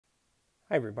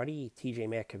Hi everybody, TJ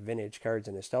Mack of Vintage Cards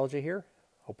and Nostalgia here.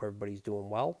 Hope everybody's doing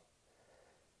well.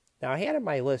 Now I had on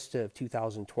my list of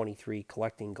 2023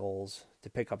 collecting goals to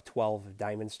pick up 12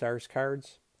 Diamond Stars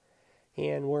cards,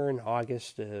 and we're in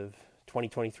August of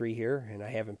 2023 here, and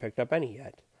I haven't picked up any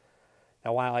yet.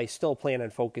 Now while I still plan on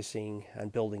focusing on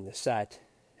building the set,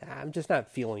 I'm just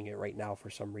not feeling it right now for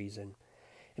some reason.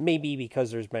 It may be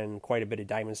because there's been quite a bit of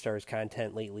Diamond Stars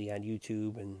content lately on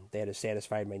YouTube, and that has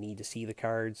satisfied my need to see the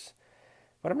cards.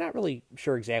 But I'm not really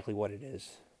sure exactly what it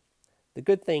is. The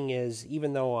good thing is,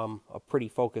 even though I'm a pretty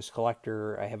focused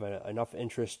collector, I have enough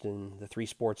interest in the three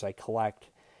sports I collect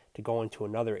to go into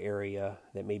another area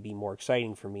that may be more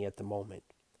exciting for me at the moment.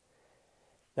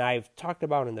 Now, I've talked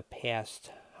about in the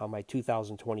past how my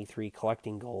 2023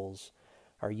 collecting goals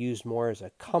are used more as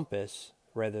a compass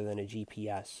rather than a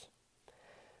GPS,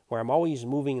 where I'm always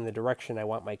moving in the direction I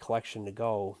want my collection to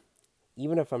go,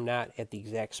 even if I'm not at the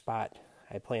exact spot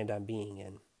I planned on being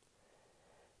in.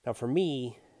 Now for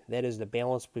me, that is the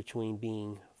balance between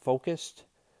being focused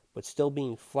but still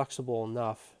being flexible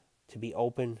enough to be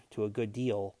open to a good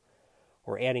deal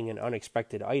or adding an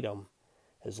unexpected item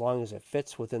as long as it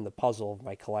fits within the puzzle of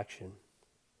my collection.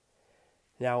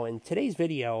 Now in today's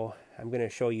video, I'm going to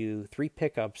show you 3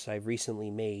 pickups I've recently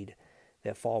made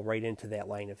that fall right into that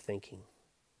line of thinking.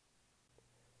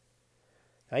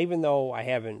 Now, even though I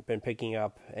haven't been picking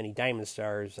up any Diamond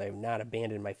Stars, I have not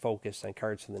abandoned my focus on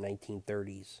cards from the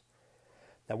 1930s.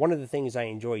 Now, one of the things I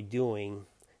enjoy doing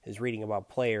is reading about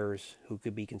players who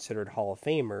could be considered Hall of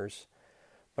Famers,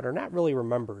 but are not really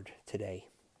remembered today.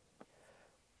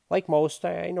 Like most,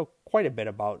 I know quite a bit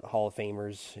about Hall of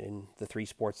Famers in the 3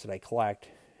 sports that I collect.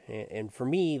 And for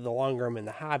me, the longer I'm in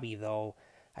the hobby, though,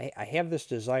 I have this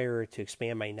desire to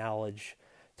expand my knowledge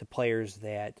to players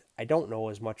that I don't know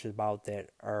as much about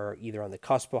that are either on the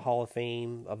cusp of the Hall of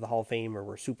Fame, or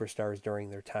were superstars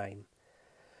during their time.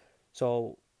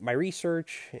 So my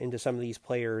research into some of these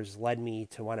players led me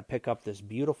to want to pick up this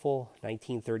beautiful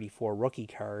 1934 rookie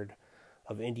card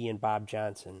of Indian Bob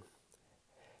Johnson.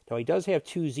 Now he does have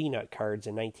 2 Z-Nut cards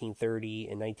in 1930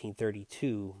 and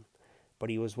 1932,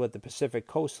 but he was with the Pacific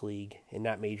Coast League and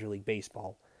not Major League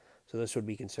Baseball, so this would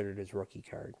be considered his rookie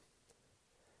card.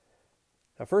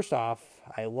 Now first off,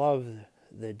 I love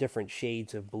the different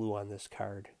shades of blue on this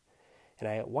card, and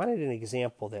I wanted an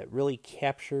example that really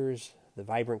captures the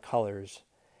vibrant colors,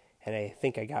 and I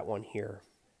think I got one here.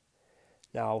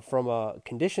 Now from a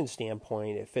condition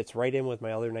standpoint, it fits right in with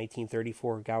my other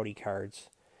 1934 Gaudy cards.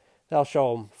 I'll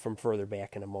show them from further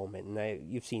back in a moment, and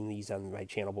you've seen these on my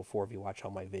channel before if you watch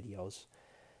all my videos.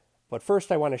 But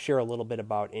first I want to share a little bit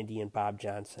about Indian Bob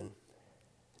Johnson.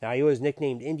 Now, he was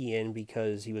nicknamed Indian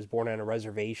because he was born on a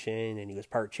reservation and he was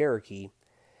part Cherokee.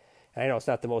 And I know it's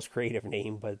not the most creative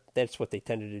name, but that's what they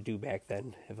tended to do back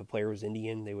then. If a player was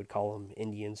Indian, they would call him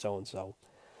Indian so-and-so.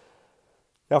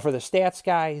 Now, for the stats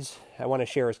guys, I want to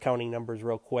share his counting numbers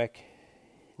real quick.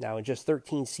 Now, in just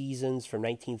 13 seasons from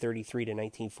 1933 to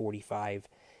 1945,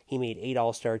 he made 8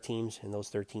 All-Star teams in those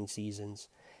 13 seasons.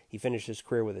 He finished his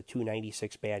career with a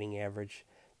 .296 batting average,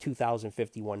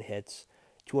 2,051 hits,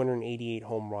 288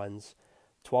 home runs,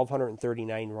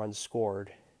 1,239 runs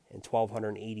scored, and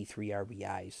 1,283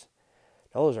 RBIs.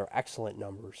 Now, those are excellent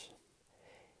numbers.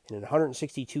 In a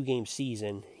 162-game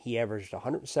season, he averaged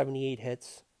 178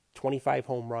 hits, 25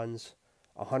 home runs,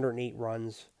 108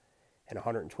 runs, and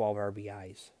 112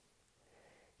 RBIs.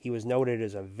 He was noted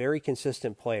as a very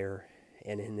consistent player,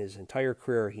 and in his entire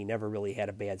career, he never really had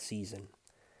a bad season.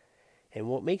 And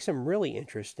what makes him really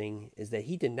interesting is that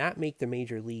he did not make the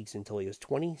major leagues until he was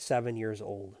 27 years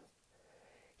old.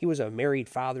 He was a married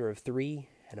father of 3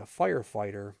 and a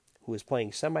firefighter who was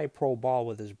playing semi-pro ball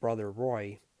with his brother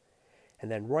Roy,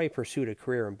 and then Roy pursued a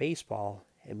career in baseball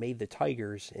and made the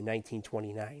Tigers in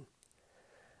 1929.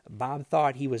 Bob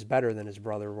thought he was better than his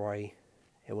brother Roy,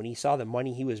 and when he saw the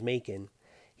money he was making,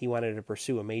 he wanted to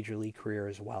pursue a major league career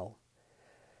as well.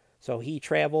 So he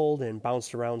traveled and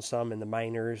bounced around some in the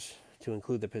minors, to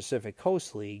include the Pacific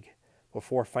Coast League,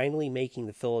 before finally making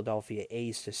the Philadelphia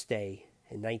A's to stay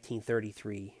in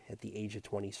 1933 at the age of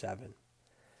 27.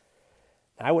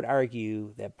 Now, I would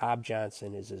argue that Bob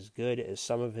Johnson is as good as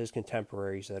some of his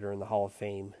contemporaries that are in the Hall of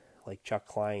Fame, like Chuck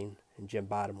Klein and Jim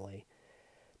Bottomley,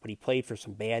 but he played for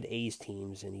some bad A's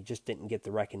teams and he just didn't get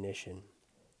the recognition.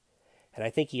 And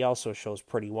I think he also shows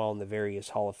pretty well in the various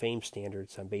Hall of Fame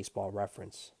standards on Baseball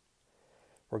Reference.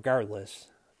 Regardless,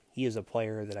 he is a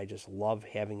player that I just love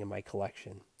having in my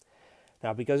collection.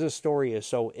 Now, because his story is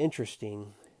so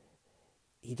interesting,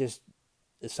 he just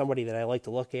is somebody that I like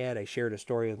to look at. I shared a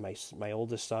story with my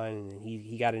oldest son, and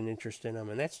he got an interest in him,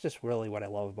 and that's just really what I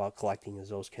love about collecting is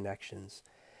those connections.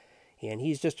 And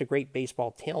he's just a great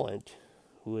baseball talent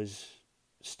who was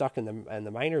stuck in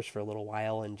the minors for a little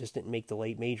while and just didn't make the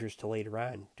late majors till later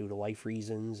on due to life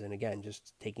reasons, and again,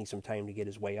 just taking some time to get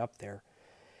his way up there.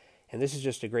 And this is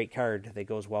just a great card that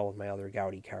goes well with my other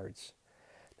Gowdy cards.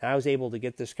 Now, I was able to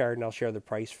get this card, and I'll share the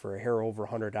price, for a hair over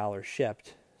 $100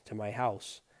 shipped to my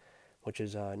house, which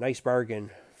is a nice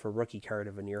bargain for a rookie card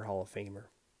of a near Hall of Famer.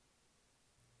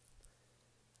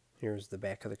 Here's the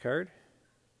back of the card.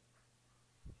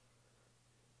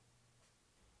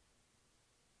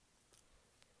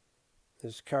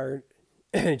 This card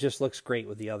just looks great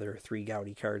with the other 3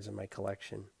 Gowdy cards in my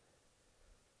collection.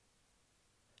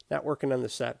 Not working on the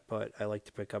set, but I like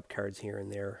to pick up cards here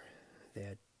and there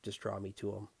that just draw me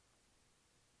to them.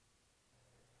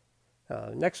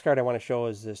 Next card I want to show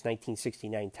is this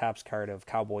 1969 Topps card of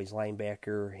Cowboys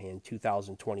linebacker and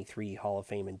 2023 Hall of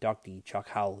Fame inductee Chuck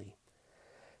Howley.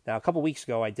 Now, a couple weeks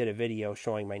ago, I did a video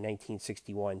showing my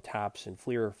 1961 Topps and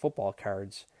Fleer football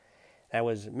cards. I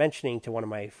was mentioning to one of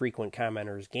my frequent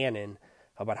commenters, Gannon,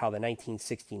 about how the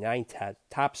 1969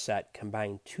 Topps set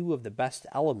combined 2 of the best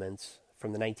elements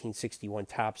from the 1961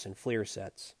 Topps and Fleer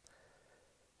sets.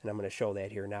 And I'm going to show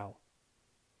that here now.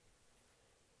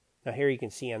 Now here you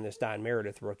can see on this Don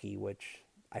Meredith rookie, which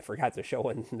I forgot to show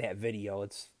in that video.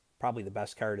 It's probably the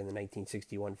best card in the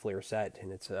 1961 Fleer set,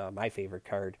 and it's my favorite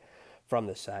card from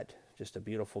the set. Just a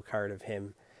beautiful card of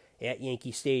him at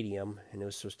Yankee Stadium, and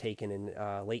this was taken in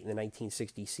late in the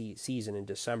 1960 season in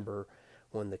December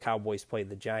when the Cowboys played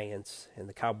the Giants, and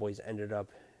the Cowboys ended up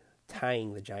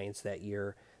tying the Giants that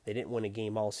year. They didn't win a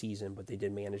game all season, but they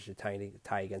did manage to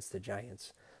tie against the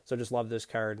Giants. So I just love this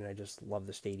card, and I just love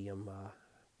the stadium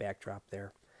backdrop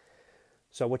there.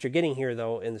 So what you're getting here,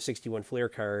 though, in the 61 Fleer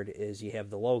card is you have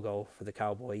the logo for the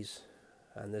Cowboys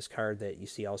on this card that you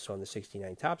see also on the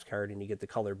 69 Topps card, and you get the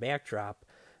color backdrop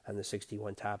on the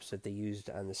 61 Topps that they used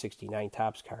on the 69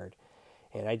 Topps card.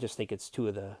 And I just think it's 2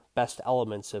 of the best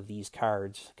elements of these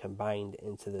cards combined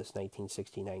into this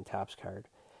 1969 Topps card.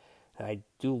 And I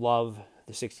do love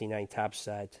the 69 Topps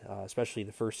set, especially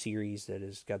the first series that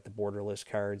has got the borderless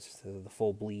cards, the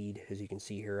full bleed, as you can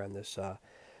see here on this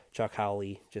Chuck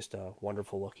Howley. Just a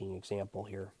wonderful looking example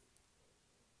here.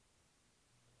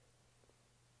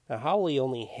 Now, Howley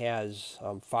only has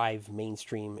 5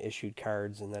 mainstream issued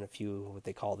cards and then a few what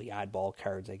they call the oddball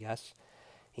cards, I guess.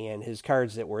 And his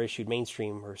cards that were issued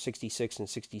mainstream were 66 and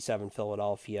 67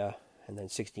 Philadelphia, and then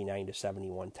 69 to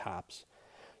 71 Topps.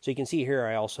 So you can see here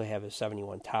I also have a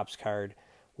 71 Topps card.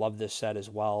 Love this set as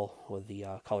well with the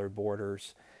colored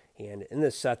borders. And in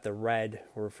this set, the red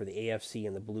were for the AFC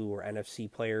and the blue were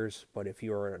NFC players. But if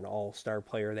you were an all-star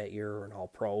player that year or an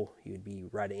all-pro, you'd be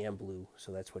red and blue.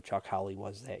 So that's what Chuck Howley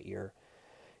was that year.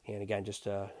 And again, just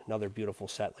another beautiful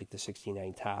set like the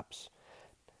 69 Topps.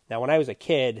 Now, when I was a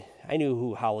kid, I knew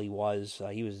who Howley was.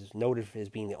 He was noted as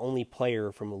being the only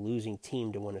player from a losing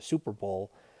team to win a Super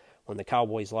Bowl when the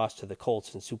Cowboys lost to the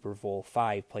Colts in Super Bowl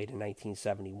V, played in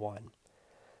 1971.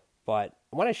 But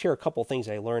I want to share a couple things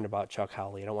I learned about Chuck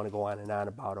Howley. I don't want to go on and on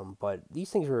about him, but these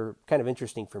things were kind of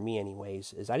interesting for me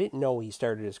anyways, is I didn't know he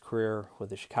started his career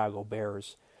with the Chicago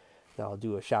Bears. Now, I'll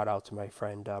do a shout out to my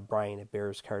friend Brian at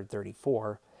Bears Card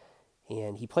 34.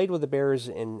 And he played with the Bears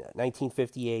in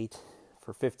 1958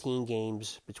 for 15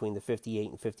 games between the 58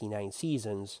 and 59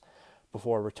 seasons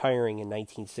before retiring in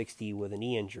 1960 with a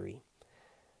knee injury.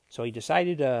 So he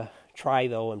decided to try,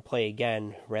 though, and play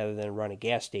again rather than run a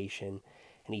gas station,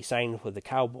 and he signed with the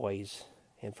Cowboys.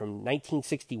 And from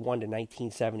 1961 to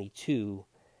 1972,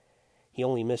 he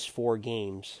only missed 4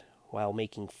 games while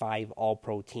making 5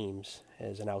 All-Pro teams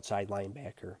as an outside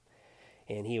linebacker.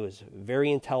 And he was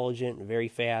very intelligent, very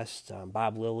fast.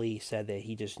 Bob Lilly said that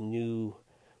he just knew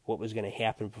what was going to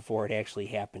happen before it actually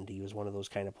happened. He was one of those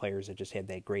kind of players that just had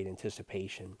that great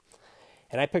anticipation.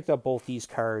 And I picked up both these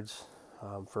cards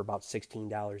for about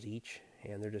 $16 each,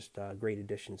 and they're just great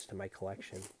additions to my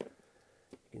collection.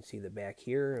 You can see the back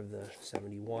here of the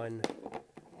 71.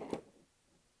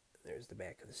 There's the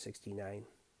back of the 69.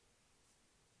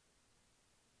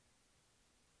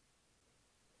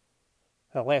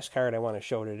 The last card I want to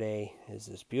show today is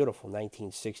this beautiful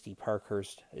 1960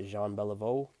 Parkhurst Jean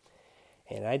Beliveau.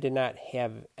 And I did not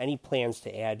have any plans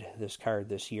to add this card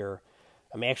this year.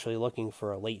 I'm actually looking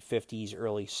for a late 50s,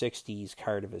 early 60s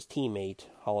card of his teammate,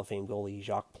 Hall of Fame goalie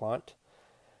Jacques Plante.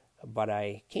 But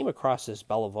I came across this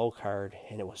Beliveau card,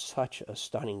 and it was such a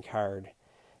stunning card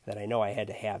that I know I had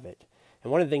to have it.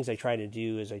 And one of the things I try to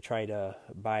do is I try to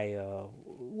buy a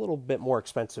little bit more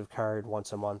expensive card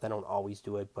once a month. I don't always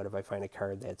do it, but if I find a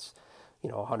card that's, a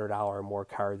 $100 or more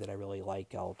card that I really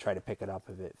like, I'll try to pick it up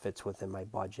if it fits within my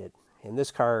budget. And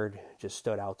this card just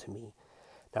stood out to me.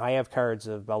 Now, I have cards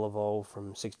of Beliveau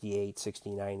from 68,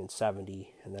 69, and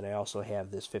 70, and then I also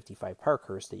have this 55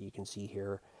 Parkhurst that you can see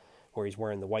here where he's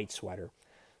wearing the white sweater.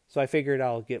 So I figured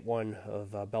I'll get one of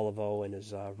Beliveau in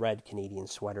his red Canadian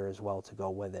sweater as well to go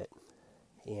with it.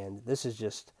 And this is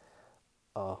just,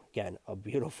 again, a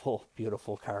beautiful,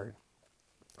 beautiful card.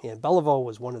 And Beliveau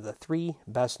was one of the 3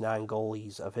 best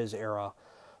non-goalies of his era,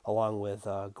 along with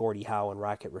Gordie Howe and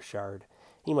Rocket Richard.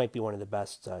 He might be one of the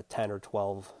best 10 or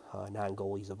 12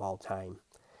 non-goalies of all time.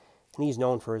 And he's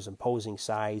known for his imposing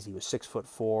size. He was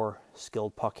 6'4",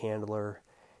 skilled puck handler,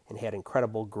 and had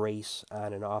incredible grace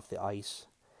on and off the ice.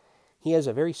 He has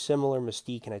a very similar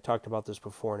mystique, and I talked about this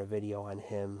before in a video on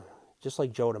him, just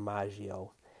like Joe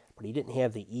DiMaggio. But he didn't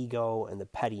have the ego and the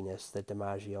pettiness that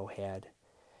DiMaggio had.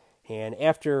 And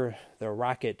after the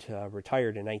Rocket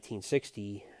retired in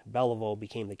 1960, Beliveau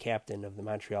became the captain of the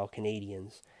Montreal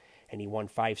Canadiens, and he won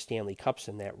 5 Stanley Cups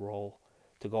in that role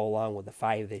to go along with the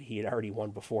 5 that he had already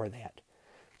won before that.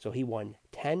 So he won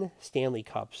 10 Stanley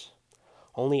Cups.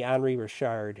 Only Henri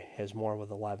Richard has more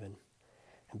with 11.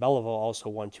 And Beliveau also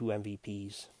won 2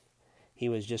 MVPs. He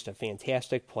was just a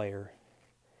fantastic player,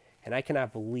 and I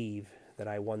cannot believe that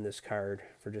I won this card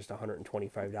for just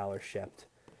 $125 shipped.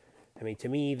 I mean, to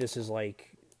me, this is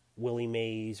like Willie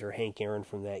Mays or Hank Aaron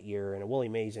from that year, and a Willie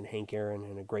Mays and Hank Aaron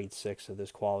in a grade 6 of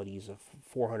this quality is a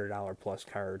 $400 plus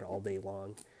card all day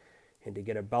long. And to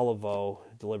get a Beliveau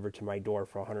delivered to my door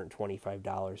for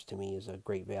 $125 to me is a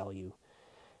great value.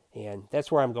 And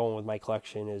that's where I'm going with my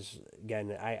collection is,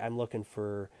 again, I'm looking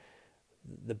for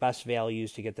the best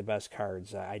values to get the best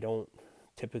cards. I don't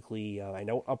typically, I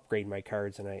don't upgrade my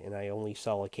cards, and I only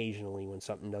sell occasionally when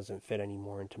something doesn't fit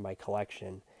anymore into my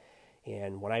collection.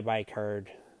 And when I buy a card,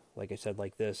 like I said,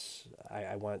 like this,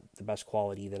 I want the best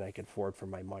quality that I can afford for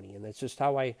my money. And that's just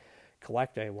how I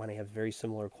collect. I want to have very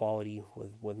similar quality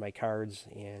with my cards.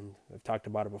 And I've talked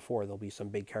about it before. There'll be some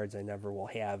big cards I never will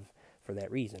have for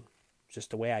that reason. It's just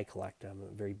the way I collect. I'm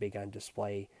very big on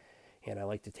display. And I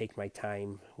like to take my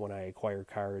time when I acquire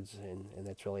cards. And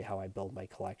that's really how I build my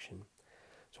collection.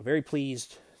 So very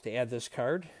pleased to add this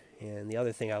card. And the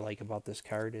other thing I like about this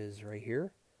card is right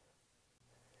here.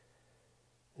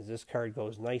 This card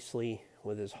goes nicely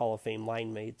with his Hall of Fame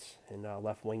line mates and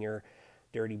left winger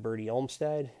Dirty Birdie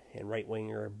Olmsted and right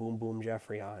winger Boom Boom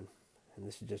Geoffrion. And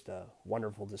this is just a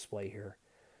wonderful display here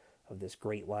of this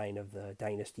great line of the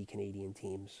Dynasty Canadian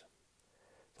teams.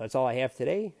 So that's all I have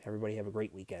today. Everybody have a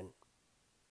great weekend.